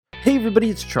Hey everybody,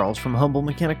 it's Charles from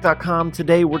HumbleMechanic.com.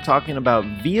 Today we're talking about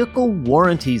vehicle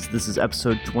warranties. This is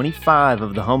episode 25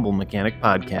 of the Humble Mechanic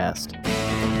Podcast.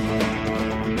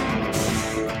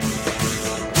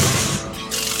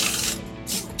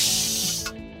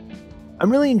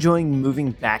 I'm really enjoying moving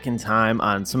back in time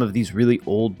on some of these really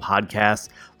old podcasts,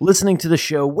 listening to the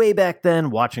show way back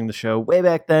then, watching the show way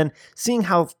back then, seeing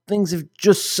how things have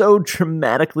just so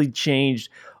dramatically changed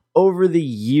over the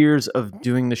years of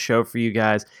doing the show for you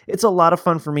guys. It's a lot of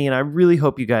fun for me, and I really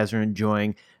hope you guys are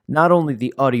enjoying not only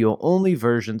the audio-only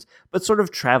versions, but sort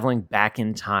of traveling back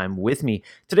in time with me.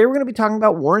 Today we're going to be talking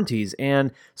about warranties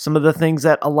and some of the things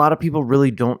that a lot of people really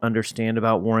don't understand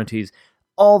about warranties.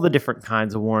 All the different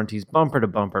kinds of warranties, bumper to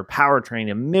bumper, powertrain,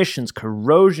 emissions,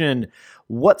 corrosion,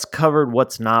 what's covered,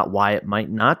 what's not, why it might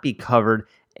not be covered,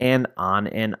 and on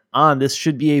and on. This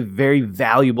should be a very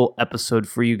valuable episode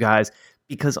for you guys,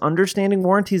 because understanding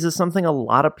warranties is something a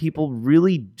lot of people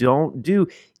really don't do.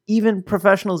 Even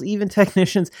professionals, even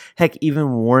technicians, heck,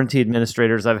 even warranty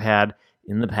administrators I've had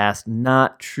in the past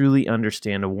not truly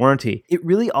understand a warranty. It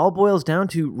really all boils down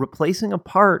to replacing a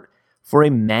part for a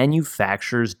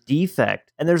manufacturer's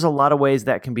defect. And there's a lot of ways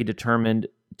that can be determined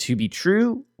to be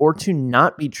true or to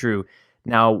not be true.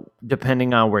 Now,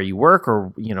 depending on where you work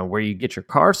or where you get your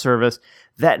car serviced,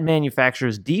 that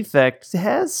manufacturer's defect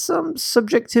has some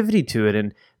subjectivity to it,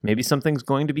 and maybe something's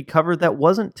going to be covered that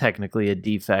wasn't technically a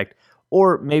defect,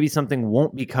 or maybe something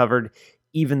won't be covered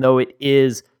even though it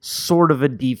is sort of a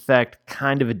defect,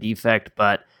 kind of a defect,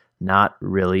 but not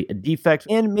really a defect,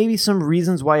 and maybe some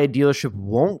reasons why a dealership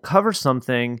won't cover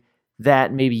something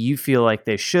that maybe you feel like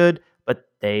they should, but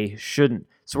they shouldn't.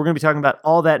 So we're going to be talking about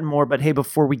all that and more. But hey,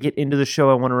 before we get into the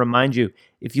show, I want to remind you,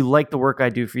 if you like the work I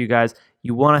do for you guys,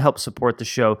 you want to help support the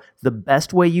show, the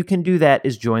best way you can do that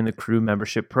is join the Crew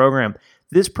Membership Program.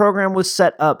 This program was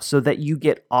set up so that you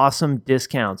get awesome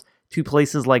discounts to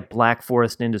places like Black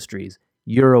Forest Industries,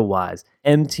 Eurowise,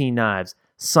 MT Knives,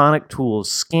 Sonic Tools,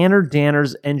 Scanner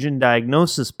Danner's Engine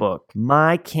Diagnosis Book,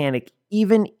 Mechanic,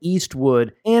 even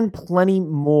Eastwood, and plenty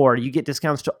more. You get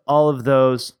discounts to all of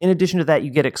those. In addition to that,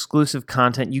 you get exclusive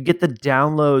content. You get the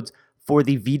downloads for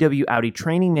the VW Audi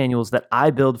training manuals that I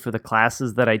build for the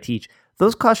classes that I teach.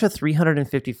 Those cost you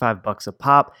 $355 a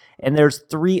pop, and there's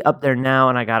 3 up there now,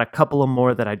 and I got a couple of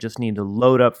more that I just need to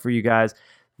load up for you guys.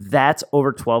 That's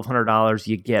over $1,200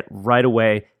 you get right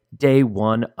away, day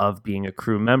one of being a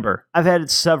crew member. I've had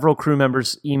several crew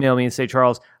members email me and say,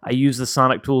 Charles, I use the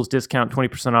Sonic Tools discount,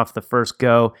 20% off the first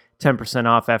go, 10%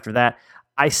 off after that.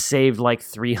 I saved like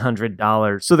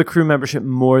 $300. So the crew membership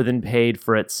more than paid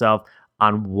for itself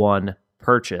on one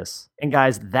purchase. And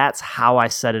guys, that's how I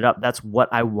set it up. That's what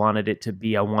I wanted it to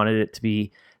be. I wanted it to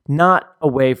be not a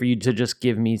way for you to just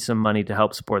give me some money to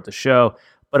help support the show,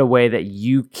 but a way that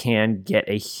you can get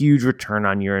a huge return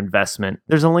on your investment.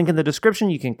 There's a link in the description.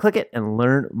 You can click it and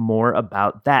learn more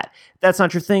about that. If that's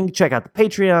not your thing, check out the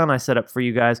Patreon I set up for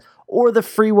you guys, or the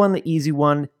free one, the easy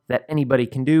one that anybody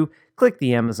can do. Click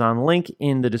the Amazon link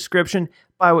in the description.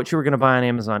 Buy what you were going to buy on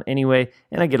Amazon anyway,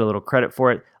 and I get a little credit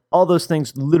for it. All those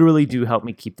things literally do help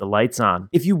me keep the lights on.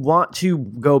 If you want to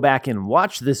go back and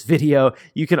watch this video,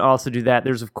 you can also do that.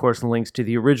 There's, of course, links to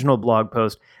the original blog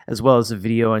post as well as a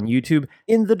video on YouTube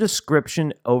in the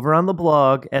description over on the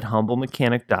blog at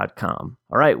HumbleMechanic.com.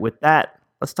 All right, with that,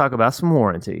 let's talk about some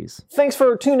warranties. Thanks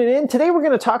for tuning in. Today we're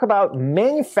going to talk about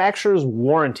manufacturer's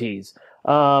warranties.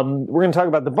 We're going to talk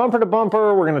about the bumper to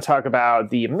bumper. We're going to talk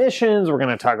about the emissions. We're going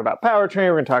to talk about powertrain.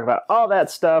 We're going to talk about all that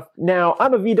stuff. Now,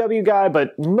 I'm a VW guy,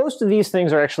 but most of these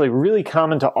things are actually really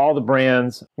common to all the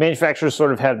brands. Manufacturers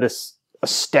sort of have this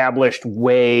established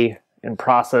way and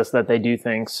process that they do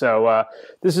things. So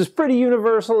this is pretty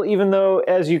universal, even though,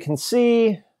 as you can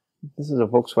see, this is a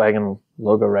Volkswagen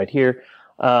logo right here.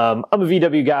 I'm a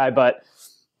VW guy, but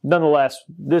nonetheless,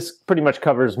 this pretty much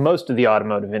covers most of the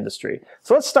automotive industry.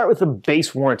 So let's start with the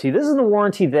base warranty. This is the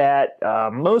warranty that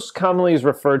most commonly is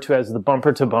referred to as the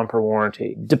bumper-to-bumper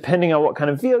warranty. Depending on what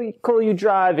kind of vehicle you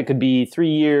drive, it could be 3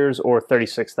 years or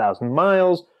 36,000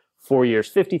 miles, 4 years,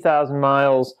 50,000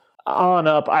 miles, on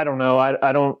up. I don't know.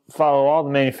 I don't follow all the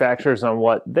manufacturers on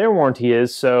what their warranty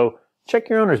is, so check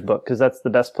your owner's book because that's the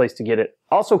best place to get it.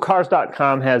 Also,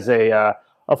 Cars.com has a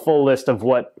full list of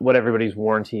what everybody's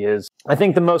warranty is. I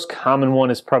think the most common one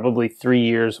is probably 3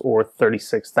 years or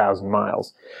 36,000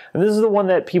 miles. And this is the one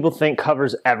that people think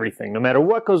covers everything. No matter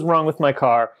what goes wrong with my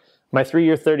car, my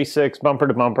 3-year 36 bumper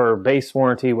to bumper base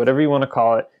warranty, whatever you want to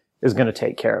call it, is going to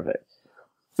take care of it.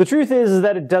 The truth is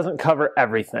that it doesn't cover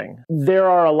everything. There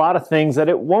are a lot of things that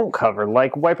it won't cover,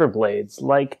 like wiper blades,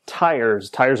 like tires.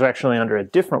 Tires are actually under a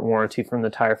different warranty from the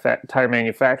tire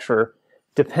manufacturer,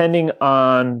 depending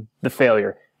on the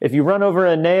failure. If you run over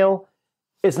a nail,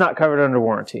 it's not covered under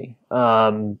warranty.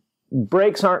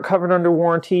 Brakes aren't covered under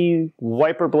warranty.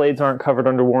 Wiper blades aren't covered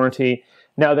under warranty.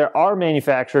 Now, there are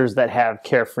manufacturers that have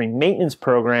carefree maintenance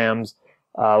programs,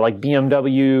 like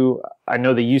BMW. I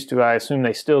know they used to. I assume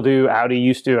they still do. Audi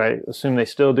used to. I assume they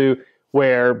still do,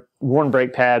 where worn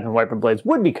brake pads and wiper blades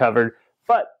would be covered.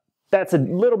 But that's a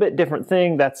little bit different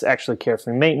thing. That's actually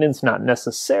carefree maintenance, not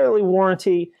necessarily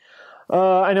warranty.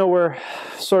 I know we're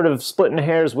sort of splitting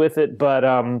hairs with it,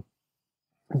 but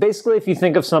basically, if you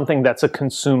think of something that's a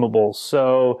consumable,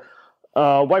 so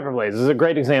wiper blades is a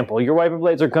great example. Your wiper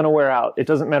blades are going to wear out. It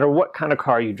doesn't matter what kind of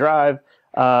car you drive,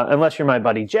 unless you're my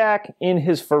buddy Jack in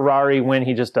his Ferrari when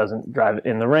he just doesn't drive it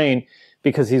in the rain,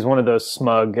 because he's one of those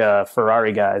smug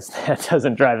Ferrari guys that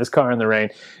doesn't drive his car in the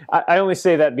rain. I only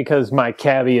say that because my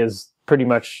Cabby is pretty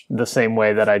much the same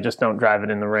way, that I just don't drive it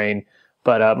in the rain.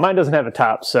 But mine doesn't have a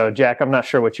top, so Jack, I'm not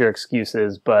sure what your excuse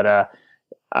is, but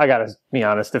I gotta be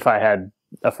honest, if I had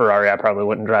a Ferrari, I probably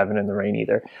wouldn't drive it in the rain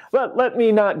either. But let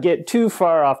me not get too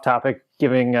far off topic,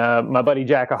 giving my buddy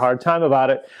Jack a hard time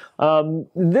about it.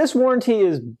 This warranty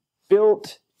is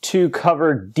built to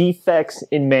cover defects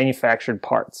in manufactured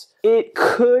parts. It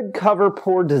could cover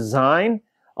poor design.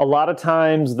 A lot of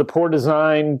times the poor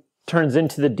design turns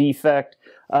into the defect.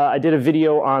 I did a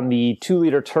video on the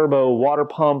 2-liter turbo water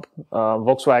pump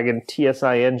Volkswagen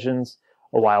TSI engines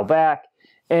a while back.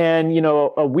 And, you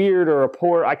know, a weird or a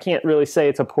poor, I can't really say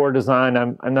it's a poor design.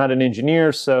 I'm not an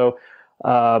engineer, so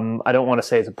I don't want to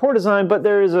say it's a poor design, but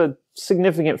there is a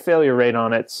significant failure rate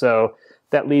on it. So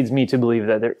that leads me to believe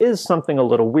that there is something a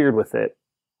little weird with it.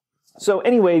 So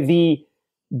anyway, the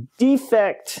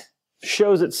defect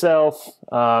shows itself.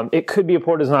 It could be a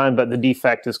poor design, but the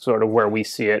defect is sort of where we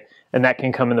see it. And that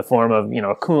can come in the form of, you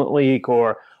know, a coolant leak,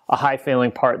 or a high failing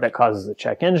part that causes a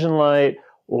check engine light,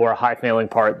 or a high failing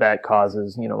part that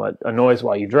causes, you know, a noise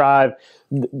while you drive.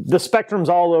 The spectrum's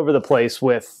all over the place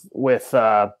with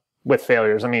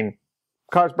failures. I mean,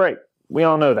 cars break. We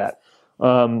all know that.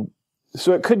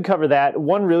 So it could cover that.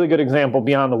 One really good example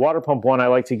beyond the water pump one I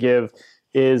like to give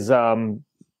is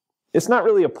it's not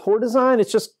really a poor design.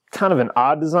 It's just kind of an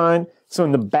odd design. So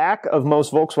in the back of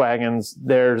most Volkswagens,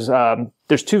 there's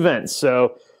 2 vents.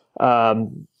 So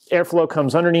airflow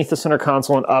comes underneath the center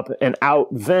console and up and out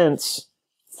vents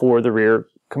for the rear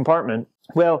compartment.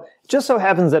 Well, it just so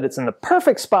happens that it's in the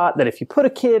perfect spot that if you put a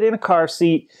kid in a car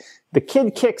seat, the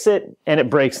kid kicks it and it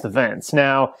breaks the vents.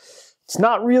 Now, it's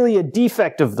not really a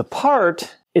defect of the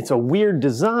part. It's a weird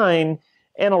design.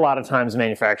 And a lot of times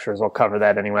manufacturers will cover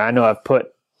that anyway. I know I've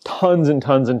put tons and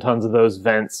tons and tons of those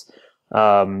vents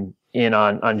in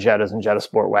on Jettas and Jetta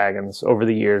Sport wagons over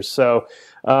the years. So,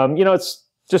 you know, it's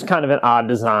just kind of an odd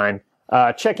design.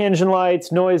 Check engine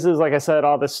lights, noises, like I said,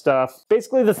 all this stuff.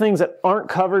 Basically the things that aren't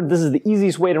covered, this is the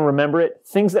easiest way to remember it.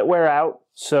 Things that wear out,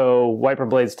 so wiper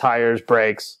blades, tires,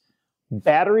 brakes.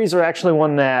 Batteries are actually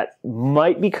one that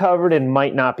might be covered and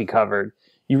might not be covered.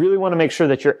 You really want to make sure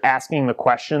that you're asking the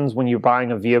questions when you're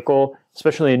buying a vehicle,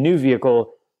 especially a new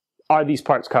vehicle. Are these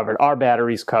parts covered? Are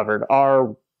batteries covered?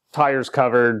 Are tires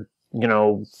covered, you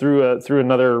know, through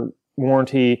another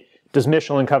warranty? Does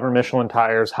Michelin cover Michelin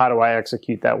tires? How do I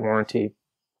execute that warranty?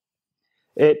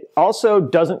 It also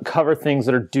doesn't cover things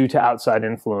that are due to outside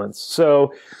influence.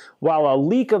 So while a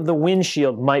leak of the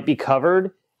windshield might be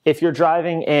covered, if you're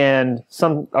driving and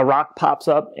a rock pops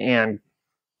up and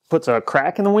puts a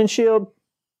crack in the windshield,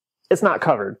 it's not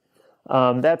covered.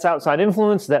 That's outside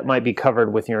influence. That might be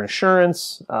covered with your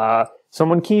insurance.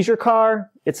 Someone keys your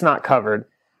car, it's not covered.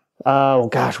 Oh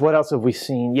gosh, what else have we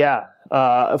seen? Yeah,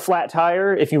 a flat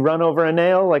tire, if you run over a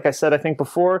nail, like I said, I think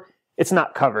before, it's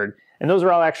not covered. And those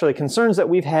are all actually concerns that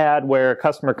we've had where a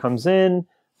customer comes in,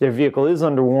 their vehicle is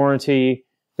under warranty.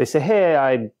 They say, hey,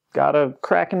 I got a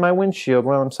crack in my windshield.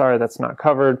 Well, I'm sorry, that's not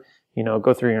covered. You know,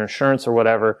 go through your insurance or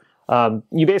whatever.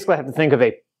 You basically have to think of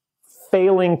a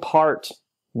failing part,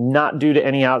 not due to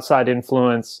any outside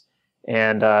influence.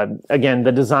 And again,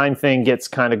 the design thing gets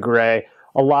kind of gray.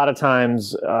 A lot of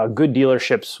times, good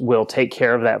dealerships will take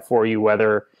care of that for you,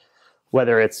 whether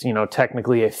it's, you know,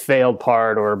 technically a failed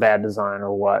part or a bad design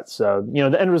or what. So, you know,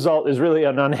 the end result is really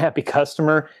an unhappy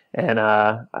customer. And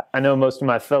I know most of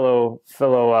my fellow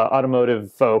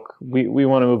automotive folk, we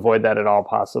want to avoid that at all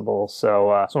possible.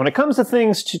 So when it comes to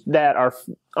things that are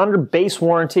under base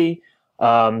warranty,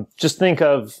 just think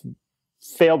of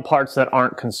failed parts that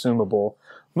aren't consumable.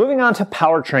 Moving on to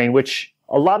powertrain, which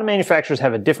a lot of manufacturers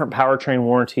have a different powertrain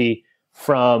warranty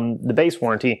from the base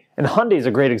warranty. And Hyundai is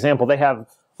a great example. They have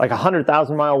like a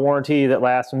 100,000-mile warranty that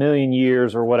lasts a million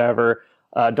years or whatever.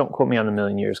 Don't quote me on the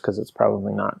million years because it's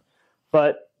probably not.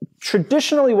 But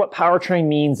traditionally what powertrain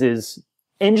means is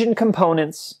engine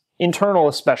components, internal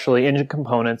especially, engine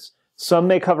components, some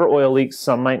may cover oil leaks,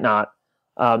 some might not.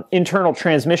 Internal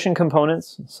transmission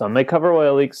components, some may cover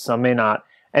oil leaks, some may not.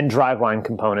 And driveline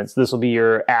components. This will be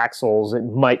your axles. It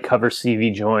might cover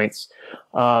CV joints.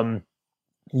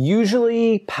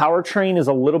 Usually, powertrain is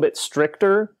a little bit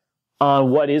stricter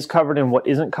on what is covered and what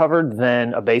isn't covered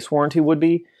than a base warranty would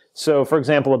be. So, for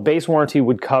example, a base warranty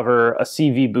would cover a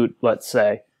CV boot, let's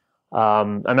say.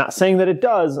 I'm not saying that it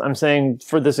does. I'm saying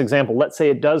for this example, let's say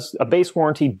it does. A base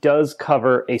warranty does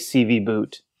cover a CV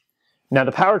boot. Now,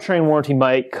 the powertrain warranty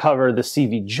might cover the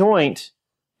CV joint,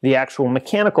 the actual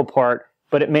mechanical part,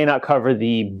 but it may not cover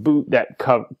the boot that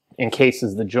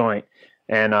encases the joint.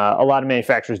 And a lot of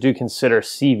manufacturers do consider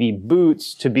CV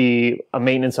boots to be a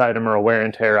maintenance item or a wear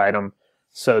and tear item,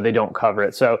 so they don't cover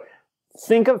it. So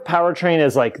think of powertrain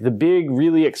as like the big,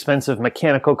 really expensive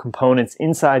mechanical components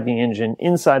inside the engine,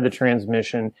 inside the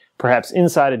transmission, perhaps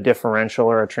inside a differential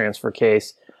or a transfer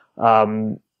case.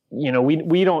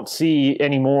 We don't see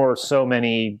anymore so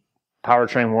many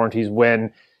powertrain warranties.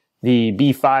 When the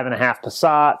B5.5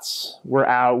 Passats were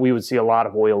out, we would see a lot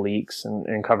of oil leaks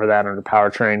and cover that under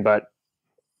powertrain. But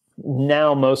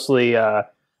now mostly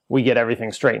we get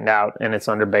everything straightened out and it's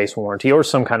under base warranty or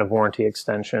some kind of warranty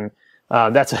extension.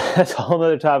 That's a whole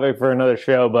other topic for another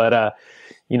show. But,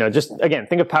 just again,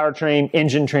 think of powertrain,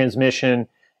 engine, transmission,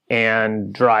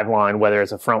 and driveline, whether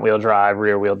it's a front wheel drive,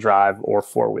 rear wheel drive, or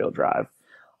four wheel drive.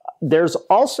 There's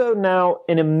also now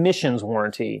an emissions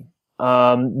warranty.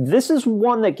 This is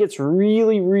one that gets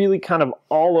really, really kind of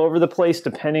all over the place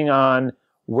depending on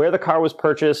where the car was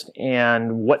purchased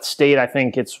and what state I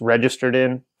think it's registered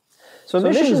in. So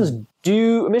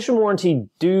emission warranty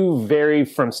do vary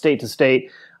from state to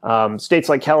state. States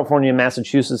like California and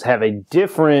Massachusetts have a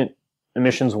different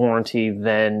emissions warranty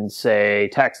than, say,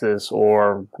 Texas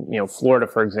or Florida,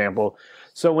 for example.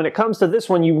 So when it comes to this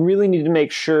one, you really need to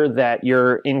make sure that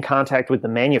you're in contact with the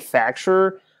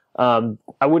manufacturer.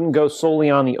 I wouldn't go solely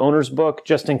on the owner's book,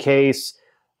 just in case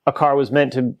a car was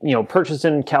meant to, purchased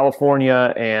in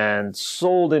California and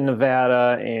sold in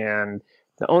Nevada and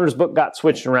the owner's book got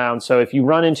switched around. So if you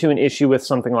run into an issue with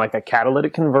something like a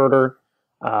catalytic converter,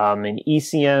 an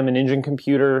ECM, an engine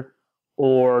computer,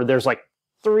 or there's like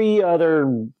 3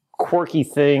 other quirky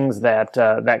things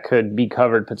that could be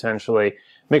covered potentially,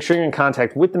 make sure you're in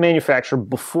contact with the manufacturer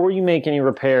before you make any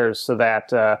repairs so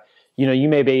that, you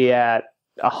may be at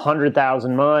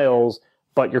 100,000 miles,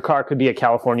 but your car could be a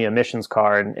California emissions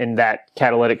car, and that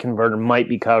catalytic converter might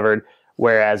be covered.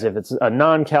 Whereas if it's a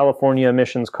non-California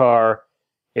emissions car,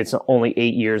 it's only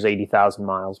 8 years, 80,000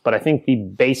 miles. But I think the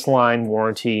baseline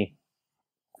warranty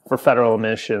for federal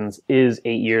emissions is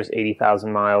 8 years,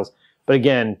 80,000 miles. But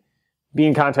again, be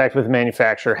in contact with the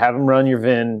manufacturer, have them run your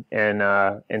VIN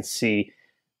and see.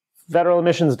 Federal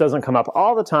emissions doesn't come up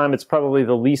all the time. It's probably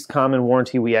the least common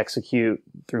warranty we execute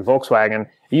through Volkswagen.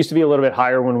 It used to be a little bit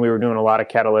higher when we were doing a lot of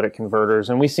catalytic converters,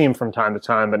 and we see them from time to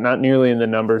time, but not nearly in the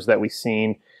numbers that we've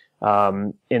seen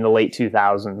in the late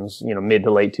 2000s, mid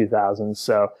to late 2000s.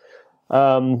 So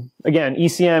again,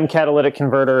 ECM, catalytic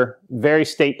converter, very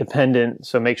state dependent.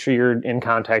 So make sure you're in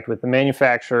contact with the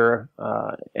manufacturer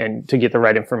and to get the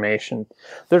right information.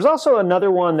 There's also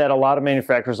another one that a lot of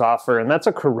manufacturers offer, and that's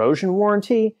a corrosion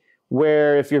warranty,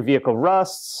 where if your vehicle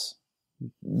rusts,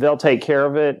 they'll take care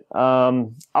of it.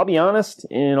 I'll be honest,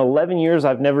 in 11 years,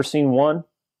 I've never seen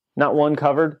not one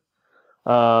covered.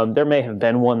 There may have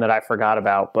been one that I forgot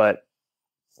about, but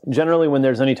generally when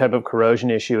there's any type of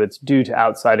corrosion issue, it's due to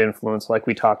outside influence like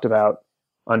we talked about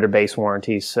under base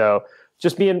warranties. So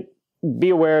just be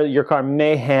aware that your car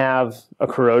may have a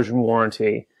corrosion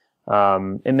warranty.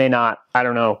 It may not. I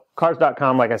don't know.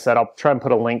 Cars.com, like I said, I'll try and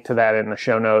put a link to that in the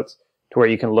show notes to where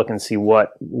you can look and see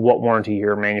what warranty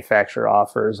your manufacturer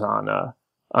offers on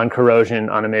corrosion,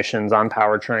 on emissions, on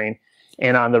powertrain,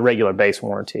 and on the regular base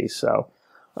warranty. So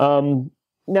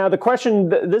now the question,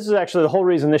 this is actually the whole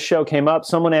reason this show came up.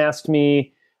 Someone asked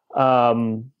me,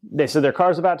 they said their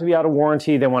car's about to be out of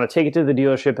warranty. They want to take it to the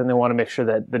dealership and they want to make sure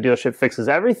that the dealership fixes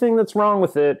everything that's wrong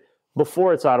with it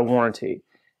before it's out of warranty.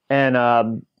 And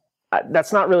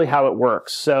that's not really how it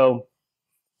works. So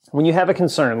when you have a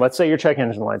concern, let's say your check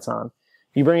engine light's on,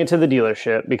 you bring it to the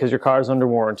dealership because your car is under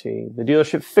warranty. The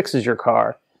dealership fixes your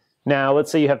car. Now, let's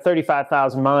say you have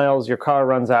 35,000 miles, your car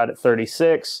runs out at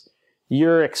 36.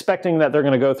 You're expecting that they're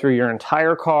going to go through your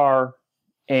entire car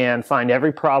and find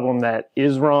every problem that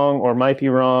is wrong or might be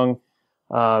wrong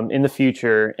in the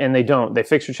future, and they don't. They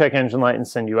fix your check engine light and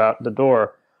send you out the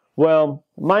door. Well,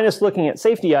 minus looking at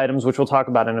safety items, which we'll talk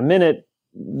about in a minute,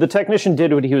 the technician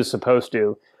did what he was supposed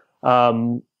to.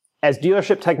 as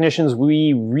dealership technicians,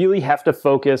 we really have to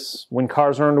focus when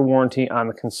cars are under warranty on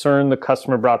the concern the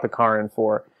customer brought the car in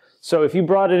for. So if you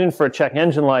brought it in for a check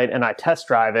engine light and I test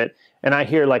drive it and I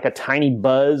hear like a tiny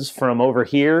buzz from over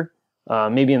here,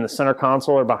 maybe in the center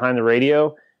console or behind the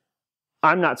radio,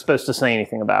 I'm not supposed to say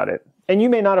anything about it. And you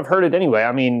may not have heard it anyway.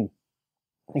 I mean,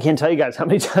 I can't tell you guys how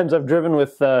many times I've driven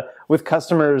with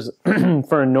customers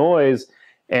for a noise,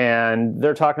 and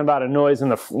they're talking about a noise in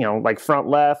the, like front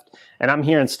left, and I'm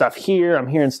hearing stuff here, I'm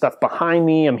hearing stuff behind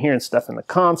me, I'm hearing stuff in the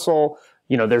console.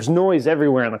 There's noise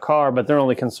everywhere in the car, but they're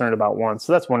only concerned about one.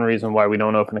 So that's one reason why we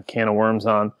don't open a can of worms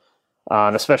on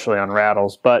especially on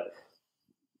rattles. But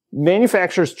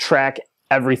manufacturers track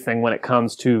everything when it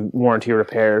comes to warranty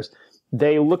repairs.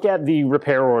 They look at the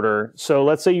repair order. So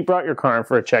let's say you brought your car in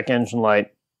for a check engine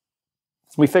light.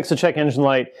 We fix a check engine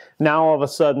light. Now all of a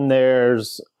sudden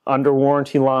there's under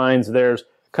warranty lines. There's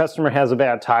customer has a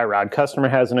bad tie rod. Customer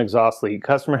has an exhaust leak.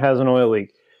 Customer has an oil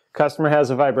leak. Customer has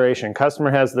a vibration.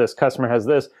 Customer has this. Customer has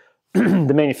this.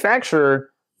 The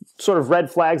manufacturer sort of red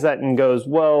flags that and goes,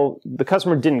 well, the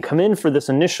customer didn't come in for this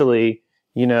initially.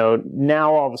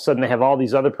 Now all of a sudden they have all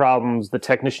these other problems. The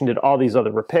technician did all these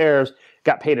other repairs,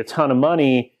 got paid a ton of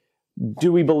money.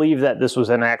 Do we believe that this was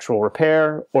an actual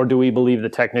repair, or do we believe the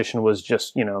technician was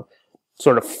just,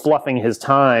 sort of fluffing his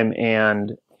time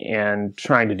and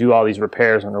trying to do all these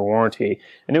repairs under warranty?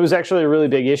 And it was actually a really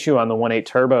big issue on the 1.8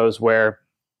 turbos where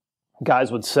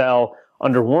guys would sell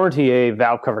under warranty a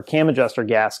valve cover cam adjuster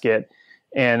gasket.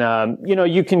 And,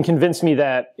 you can convince me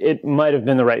that it might have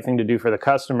been the right thing to do for the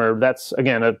customer. That's,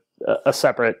 again, a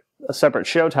separate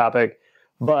show topic.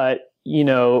 But,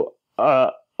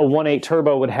 a 1.8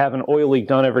 turbo would have an oil leak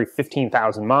done every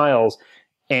 15,000 miles.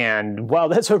 And while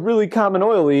that's a really common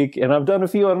oil leak, and I've done a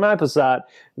few on my Passat,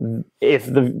 if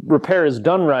the repair is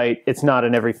done right, it's not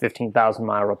an every 15,000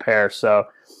 mile repair. So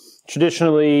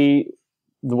traditionally,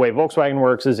 the way Volkswagen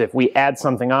works is if we add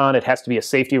something on, it has to be a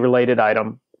safety related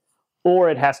item, or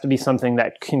it has to be something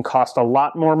that can cost a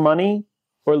lot more money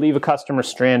or leave a customer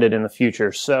stranded in the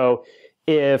future. So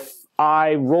if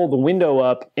I roll the window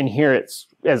up and hear it,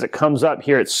 as it comes up,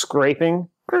 hear it scraping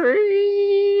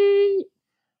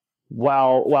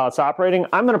while it's operating,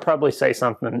 I'm going to probably say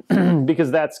something because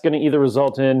that's going to either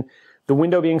result in the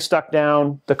window being stuck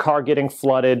down, the car getting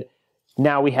flooded.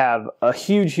 Now we have a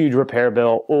huge repair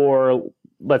bill, or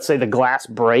let's say the glass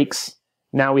breaks.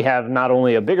 Now we have not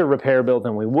only a bigger repair bill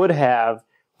than we would have,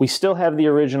 we still have the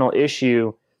original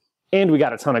issue, and we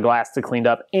got a ton of glass to clean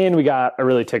up, and we got a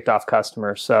really ticked off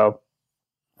customer. So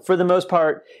for the most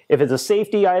part, if it's a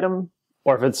safety item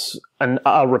or if it's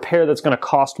a repair that's going to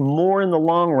cost more in the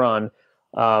long run,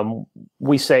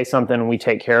 we say something and we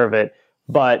take care of it.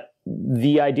 But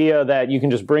the idea that you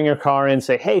can just bring your car in and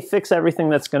say, hey, fix everything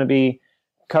that's going to be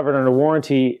covered under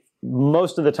warranty,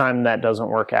 most of the time that doesn't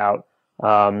work out.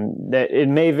 That it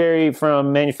may vary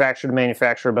from manufacturer to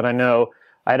manufacturer, but I know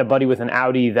I had a buddy with an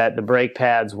Audi that the brake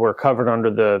pads were covered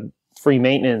under the free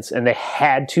maintenance, and they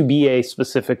had to be a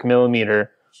specific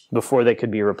millimeter before they could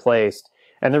be replaced.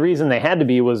 And the reason they had to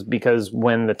be was because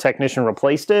when the technician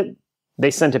replaced it,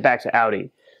 they sent it back to Audi.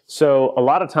 So a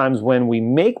lot of times when we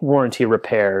make warranty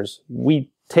repairs, we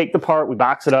take the part, we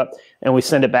box it up, and we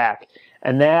send it back.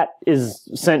 And that is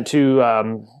sent to,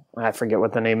 I forget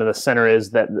what the name of the center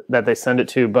is that they send it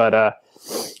to, but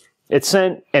it's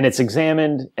sent and it's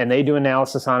examined and they do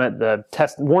analysis on it. The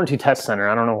warranty test center.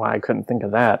 I don't know why I couldn't think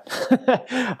of that.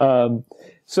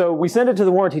 So we send it to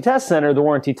the warranty test center. The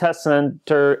warranty test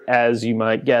center, as you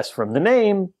might guess from the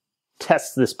name,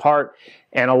 tests this part.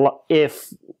 And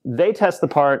if they test the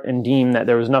part and deem that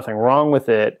there was nothing wrong with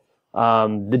it,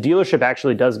 the dealership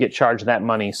actually does get charged that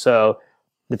money. So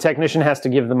the technician has to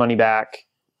give the money back.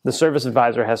 The service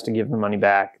advisor has to give the money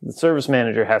back. The service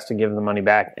manager has to give the money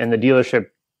back. And the dealership,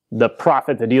 the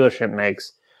profit the dealership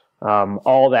makes,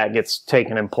 all that gets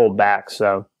taken and pulled back.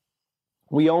 So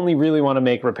we only really want to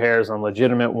make repairs on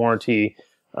legitimate warranty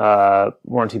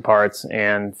parts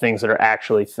and things that are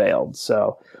actually failed.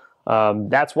 So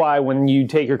that's why when you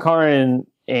take your car in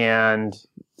and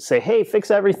say, hey,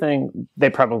 fix everything, they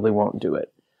probably won't do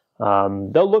it.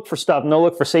 They'll look for stuff and they'll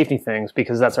look for safety things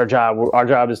because that's our job. Our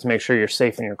job is to make sure you're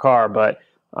safe in your car, but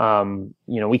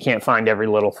we can't find every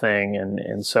little thing.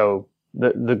 And so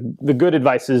the good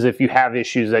advice is if you have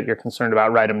issues that you're concerned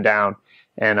about, write them down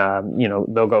and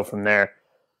they'll go from there.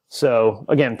 So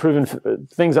again,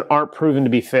 things that aren't proven to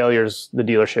be failures, the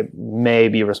dealership may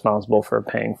be responsible for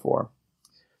paying for.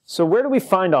 So where do we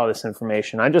find all this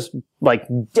information? I just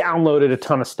downloaded a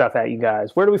ton of stuff at you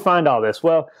guys. Where do we find all this?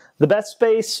 Well, the best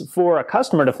space for a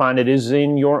customer to find it is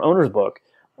in your owner's book.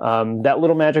 That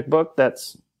little magic book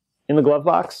that's in the glove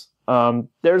box.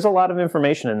 there's a lot of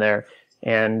information in there.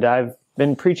 And I've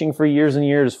been preaching for years and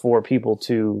years for people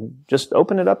to just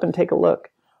open it up and take a look.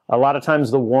 A lot of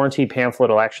times the warranty pamphlet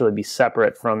will actually be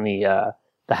separate from the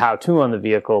how-to on the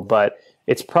vehicle, but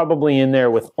it's probably in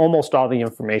there with almost all the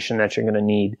information that you're going to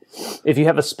need. If you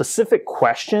have a specific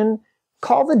question,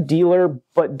 call the dealer,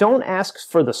 but don't ask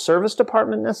for the service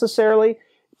department necessarily.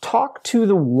 Talk to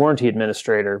the warranty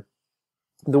administrator.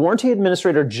 The warranty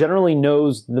administrator generally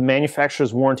knows the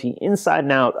manufacturer's warranty inside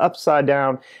and out, upside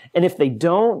down, and if they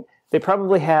don't, they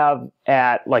probably have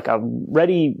at like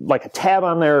a tab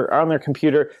on their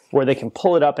computer where they can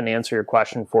pull it up and answer your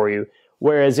question for you.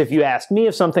 Whereas if you asked me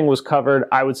if something was covered,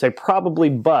 I would say probably,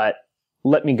 but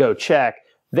let me go check.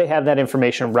 They have that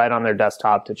information right on their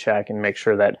desktop to check and make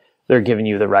sure that they're giving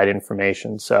you the right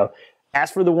information. So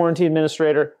ask for the warranty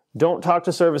administrator. Don't talk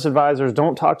to service advisors.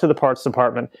 Don't talk to the parts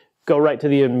department. Go right to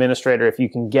the administrator if you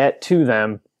can get to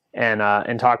them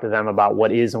and talk to them about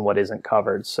what is and what isn't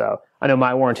covered. So I know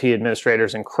my warranty administrator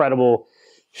is incredible.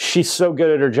 She's so good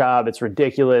at her job. It's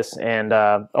ridiculous. And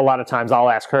a lot of times I'll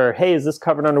ask her, hey, is this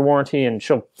covered under warranty? And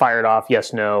she'll fire it off,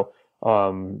 yes, no,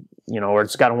 or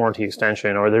it's got a warranty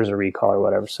extension or there's a recall or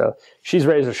whatever. So she's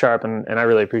razor sharp, and I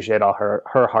really appreciate all her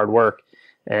hard work.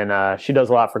 And she does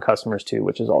a lot for customers too,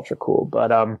 which is ultra cool.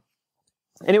 But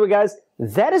anyway, guys,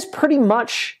 that is pretty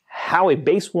much how a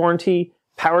base warranty,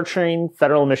 powertrain,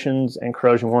 federal emissions, and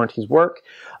corrosion warranties work.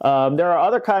 There are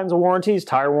other kinds of warranties: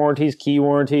 tire warranties, key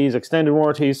warranties, extended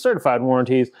warranties, certified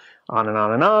warranties, on and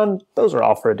on and on. Those are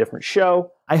all for a different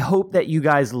show. I hope that you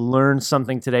guys learned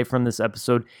something today from this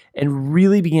episode and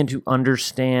really begin to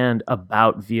understand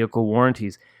about vehicle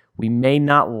warranties. We may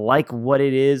not like what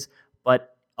it is,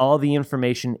 but all the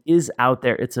information is out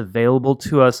there. It's available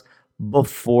to us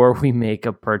before we make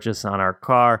a purchase on our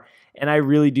car. And I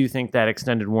really do think that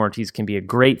extended warranties can be a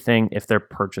great thing if they're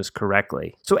purchased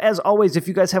correctly. So as always, if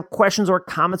you guys have questions or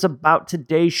comments about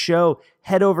today's show,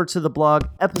 head over to the blog,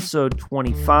 episode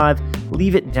 25.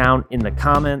 Leave it down in the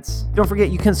comments. Don't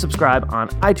forget you can subscribe on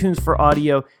iTunes for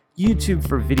audio, YouTube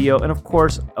for video, and of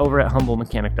course over at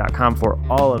humblemechanic.com for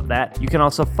all of that. You can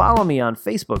also follow me on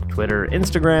Facebook, Twitter,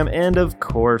 Instagram, and of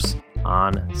course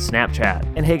on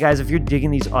Snapchat. And hey guys, if you're digging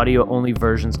these audio only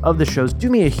versions of the shows, do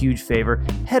me a huge favor.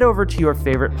 Head over to your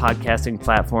favorite podcasting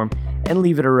platform and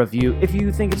leave it a review. If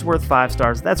you think it's worth 5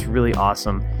 stars, that's really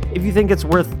awesome. If you think it's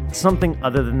worth something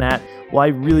other than that, well, I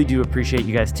really do appreciate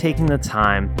you guys taking the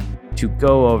time to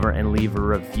go over and leave a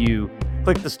review.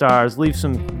 Click the stars, leave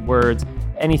some words,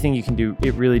 anything you can do.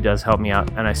 It really does help me out,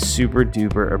 and I super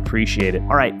duper appreciate it.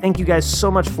 All right, thank you guys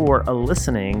so much for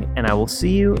listening, and I will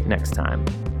see you next time.